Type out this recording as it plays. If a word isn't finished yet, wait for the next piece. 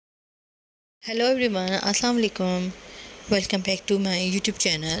Hello everyone, Assalamu alaikum. Welcome back to my YouTube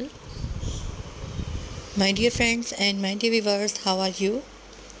channel. My dear friends and my dear viewers, how are you?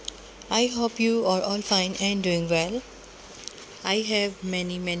 I hope you are all fine and doing well. I have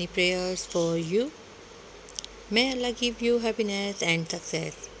many prayers for you. May Allah give you happiness and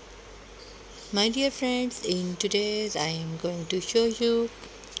success. My dear friends, in today's I am going to show you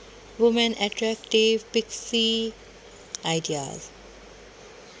women attractive pixie ideas.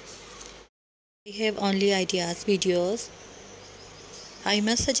 I have only ideas videos. I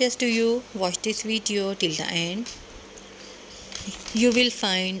must suggest to you watch this video till the end. You will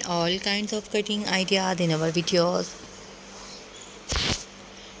find all kinds of cutting ideas in our videos.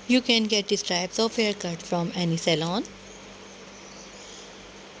 You can get these types of haircut from any salon.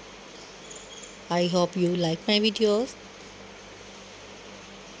 I hope you like my videos.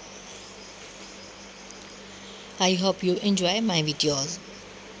 I hope you enjoy my videos.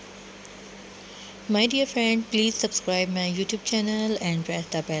 My dear friend, please subscribe my YouTube channel and press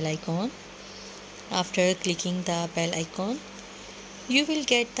the bell icon. After clicking the bell icon, you will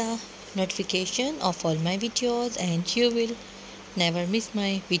get the notification of all my videos and you will never miss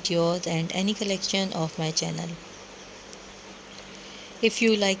my videos and any collection of my channel. If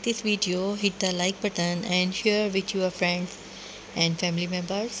you like this video, hit the like button and share with your friends and family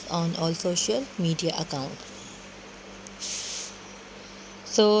members on all social media accounts.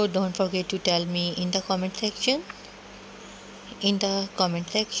 So don't forget to tell me in the comment section.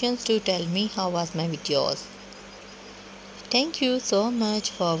 To tell me how was my videos. Thank you so much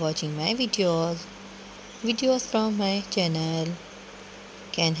for watching my videos. Videos from my channel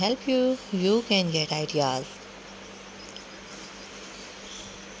can help you. You can get ideas.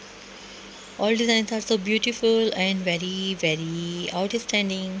 All designs are so beautiful and very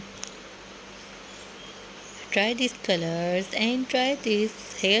outstanding. Try these colors and try these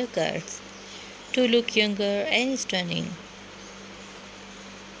haircuts to look younger and stunning.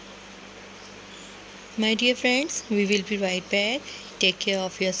 My dear friends, we will be right back. Take care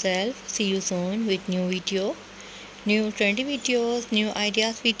of yourself. See you soon with new video, new trendy videos, new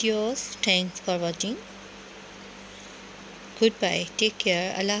ideas videos. Thanks for watching. Goodbye. Take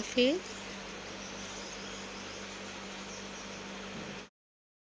care. Allah Hafiz.